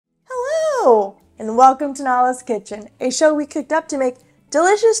Hello, and welcome to Nala's Kitchen, a show we cooked up to make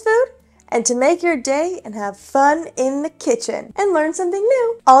delicious food and to make your day and have fun in the kitchen and learn something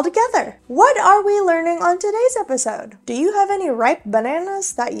new all together. What are we learning on today's episode? Do you have any ripe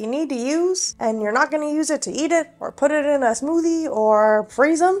bananas that you need to use and you're not going to use it to eat it or put it in a smoothie or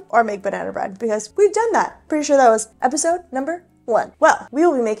freeze them or make banana bread? Because we've done that. Pretty sure that was episode number 1. Well, we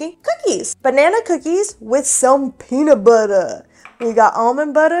will be making cookies. Banana cookies with some peanut butter. We got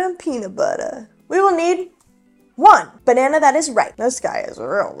almond butter and peanut butter. We will need 1 banana that is ripe. This guy is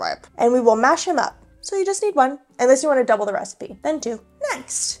real ripe. And we will mash him up. So you just need 1, unless you want to double the recipe. Then 2.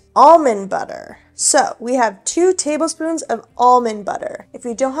 Next, almond butter. So we have 2 tablespoons of almond butter. If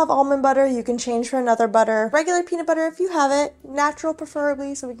you don't have almond butter, you can change for another butter. Regular peanut butter if you have it. Natural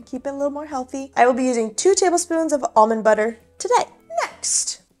preferably, so we can keep it a little more healthy. I will be using 2 tablespoons of almond butter today.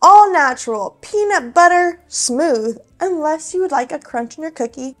 Next, all natural peanut butter smooth. Unless you would like a crunch in your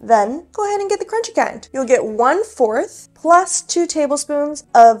cookie, then go ahead and get the crunchy kind. You'll get 1/4 plus 2 tablespoons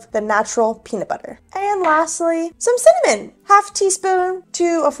of the natural peanut butter. And lastly, some cinnamon. 1/2 teaspoon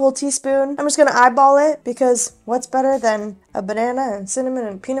to a full teaspoon. I'm just gonna eyeball it because what's better than a banana and cinnamon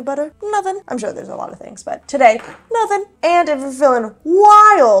and peanut butter? Nothing. I'm sure there's a lot of things, but today, nothing. And if you're feeling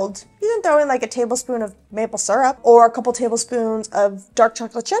wild, you can throw in like a tablespoon of maple syrup or a couple tablespoons of dark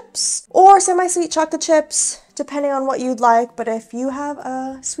chocolate chips or semi-sweet chocolate chips, depending on what you'd like. But if you have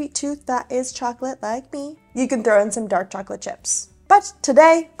a sweet tooth that is chocolate like me, you can throw in some dark chocolate chips. But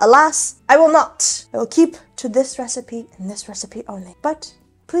today, alas, I will not. I will keep to this recipe and this recipe only. But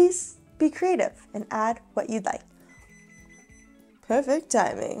please be creative and add what you'd like. Perfect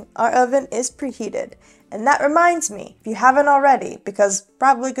timing. Our oven is preheated. And that reminds me, if you haven't already,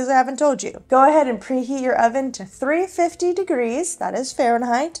 probably because I haven't told you, go ahead and preheat your oven to 350 degrees, that is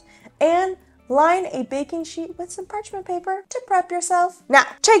Fahrenheit, and line a baking sheet with some parchment paper to prep yourself. Now,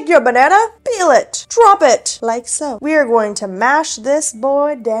 take your banana, peel it, drop it, like so. We are going to mash this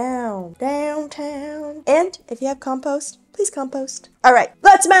boy downtown. And if you have compost, please compost. All right,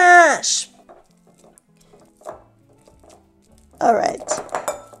 let's mash. All right.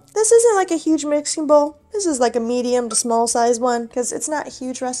 This isn't like a huge mixing bowl. This is like a medium to small size one because it's not a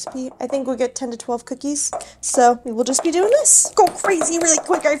huge recipe. I think we'll get 10 to 12 cookies. So we will just be doing this. Go crazy really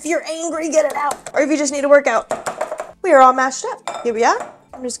quick, or if you're angry, get it out. Or if you just need to work out. We are all mashed up. Here we are.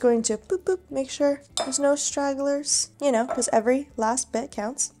 I'm just going to boop boop, make sure there's no stragglers. You know, because every last bit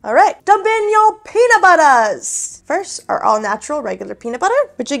counts. All right, dump in your peanut butters. First, our all natural regular peanut butter,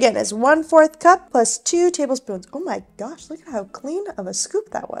 which again is 1/4 cup plus 2 tablespoons. Oh my gosh, look at how clean of a scoop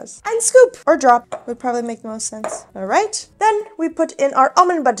that was. And scoop or drop would probably make the most sense. All right, then we put in our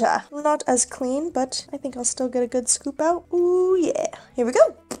almond butter. Not as clean, but I think I'll still get a good scoop out. Ooh yeah, here we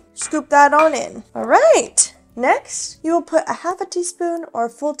go. Scoop that on in. All right. Next, you will put a 1/2 teaspoon or a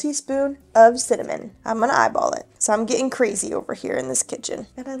full teaspoon of cinnamon. I'm gonna eyeball it. So I'm getting crazy over here in this kitchen.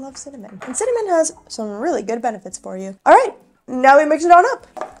 And I love cinnamon. And cinnamon has some really good benefits for you. All right, now we mix it on up.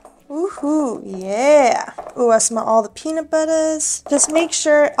 Woohoo, yeah. Ooh, I smell all the peanut butters. Just make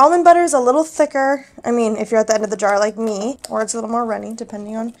sure almond butter is a little thicker. I mean, if you're at the end of the jar like me, or it's a little more runny,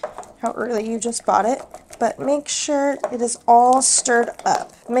 depending on how early you just bought it. But make sure it is all stirred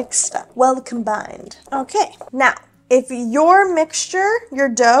up, mixed up, well combined. Okay, now, if your mixture, your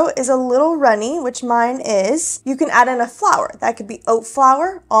dough is a little runny, which mine is, you can add in a flour. That could be oat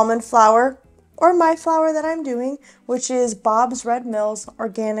flour, almond flour, or my flour that I'm doing, which is Bob's Red Mill's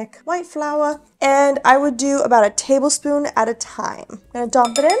organic white flour. And I would do about a tablespoon at a time. I'm gonna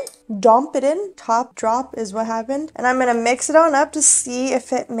dump it in, top drop is what happened. And I'm gonna mix it on up to see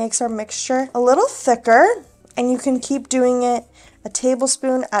if it makes our mixture a little thicker. And you can keep doing it a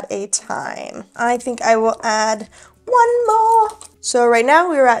tablespoon at a time. I think I will add 1 more. So right now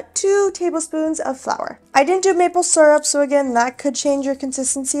we are at 2 tablespoons of flour. I didn't do maple syrup, so again, that could change your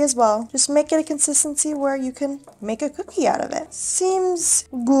consistency as well. Just make it a consistency where you can make a cookie out of it. Seems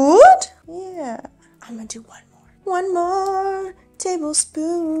good? Yeah. I'm gonna do 1 more. 1 more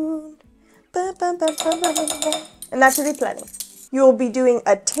tablespoon. Ba, ba, ba, ba, ba, ba, ba. And that should be plenty. You will be doing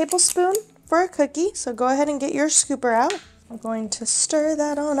a tablespoon for a cookie, so go ahead and get your scooper out. I'm going to stir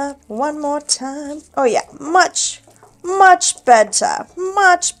that on up 1 more time. Oh yeah, much better,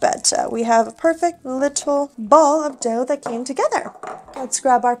 much better. We have a perfect little ball of dough that came together. Let's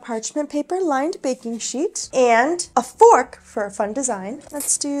grab our parchment paper lined baking sheet and a fork for a fun design.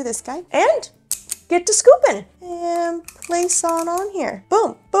 Let's do this guy and get to scooping and place on here.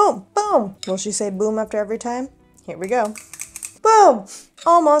 Boom, boom, boom. Will she say boom after every time? Here we go. Boom,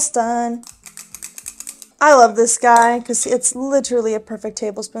 almost done. I love this guy because it's literally a perfect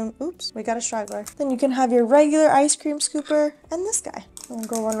tablespoon. Oops, we got a straggler. Then you can have your regular ice cream scooper and this guy. I'll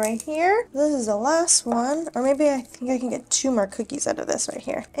go one right here. This is the last one, or maybe I think I can get 2 more cookies out of this right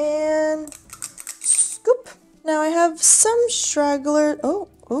here. And scoop. Now I have some straggler. Oh,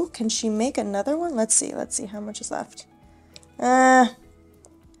 can she make another one? Let's see how much is left. I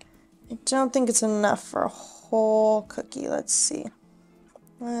don't think it's enough for a whole cookie. Let's see.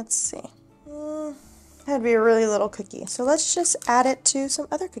 That'd be a really little cookie. So let's just add it to some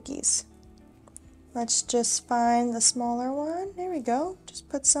other cookies. Let's just find the smaller one. There we go. Just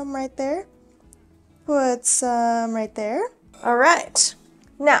put some right there. Put some right there. All right.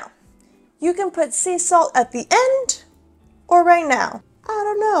 Now, you can put sea salt at the end or right now. I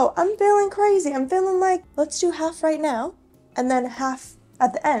don't know. I'm feeling crazy. I'm feeling like, let's do half right now and then half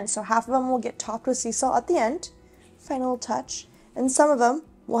at the end. So half of them will get topped with sea salt at the end. Final touch. And some of them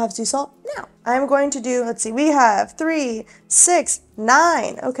will have sea salt now. I'm going to do, let's see, we have 3, 6,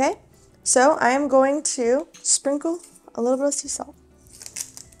 9. Okay. So I am going to sprinkle a little bit of sea salt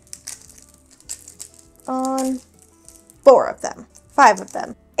on 4 of them, 5 of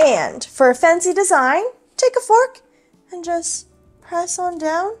them. And for a fancy design, take a fork and just press on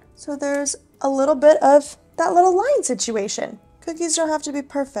down so there's a little bit of that little line situation. Cookies don't have to be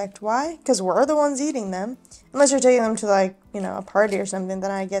perfect. Why? Because we're the ones eating them. Unless you're taking them to like, a party or something, then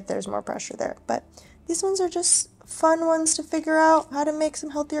I get there's more pressure there. But these ones are just fun ones to figure out how to make some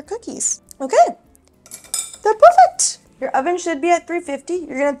healthier cookies. Okay, they're perfect. Your oven should be at 350.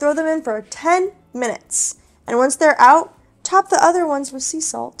 You're gonna throw them in for 10 minutes. And once they're out, top the other ones with sea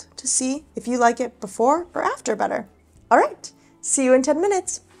salt to see if you like it before or after better. All right, see you in 10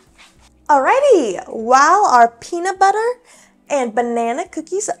 minutes. Alrighty, while our peanut butter and banana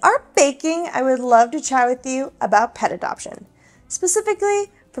cookies are baking, I would love to chat with you about pet adoption,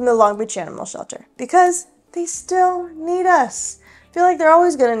 specifically from the Long Beach Animal Shelter, because they still need us. I feel like they're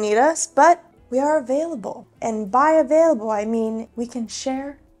always gonna need us, but we are available. And by available, I mean we can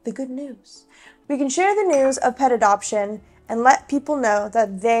share the good news. We can share the news of pet adoption and let people know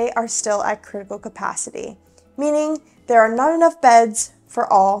that they are still at critical capacity, meaning there are not enough beds for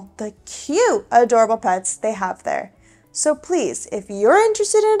all the cute, adorable pets they have there. So please, if you're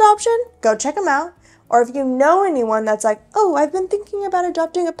interested in adoption, go check them out. Or if you know anyone that's like, oh, I've been thinking about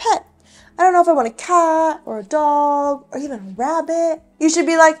adopting a pet. I don't know if I want a cat or a dog or even a rabbit. You should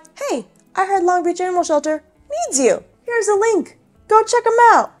be like, hey, I heard Long Beach Animal Shelter needs you. Here's a link. Go check them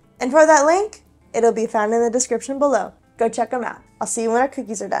out. And for that link, it'll be found in the description below. Go check them out. I'll see you when our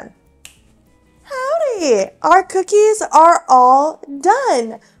cookies are done. Howdy! Our cookies are all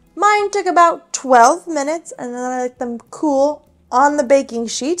done. Mine took about 12 minutes and then I let them cool on the baking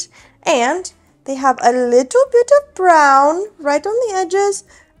sheet. And they have a little bit of brown right on the edges.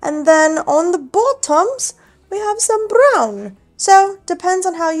 And then on the bottoms, we have some brown. So, depends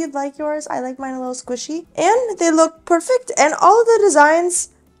on how you'd like yours. I like mine a little squishy. And they look perfect. And all of the designs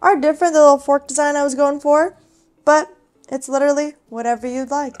are different. The little fork design I was going for. But it's literally whatever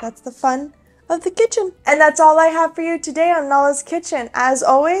you'd like. That's the fun of the kitchen. And that's all I have for you today on Nala's Kitchen. As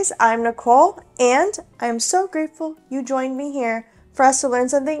always, I'm Nicole. And I am so grateful you joined me here for us to learn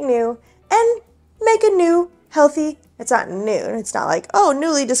something new and make a new, healthy, it's not new, it's not like, oh,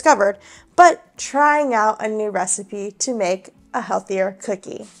 newly discovered, but trying out a new recipe to make a healthier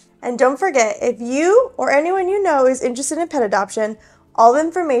cookie. And don't forget, if you or anyone you know is interested in pet adoption, all the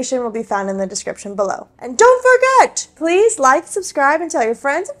information will be found in the description below. And don't forget, please like, subscribe, and tell your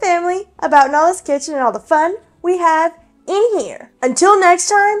friends and family about Nala's Kitchen and all the fun we have in here. Until next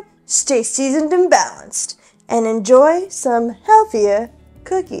time, stay seasoned and balanced, and enjoy some healthier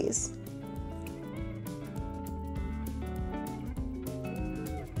cookies.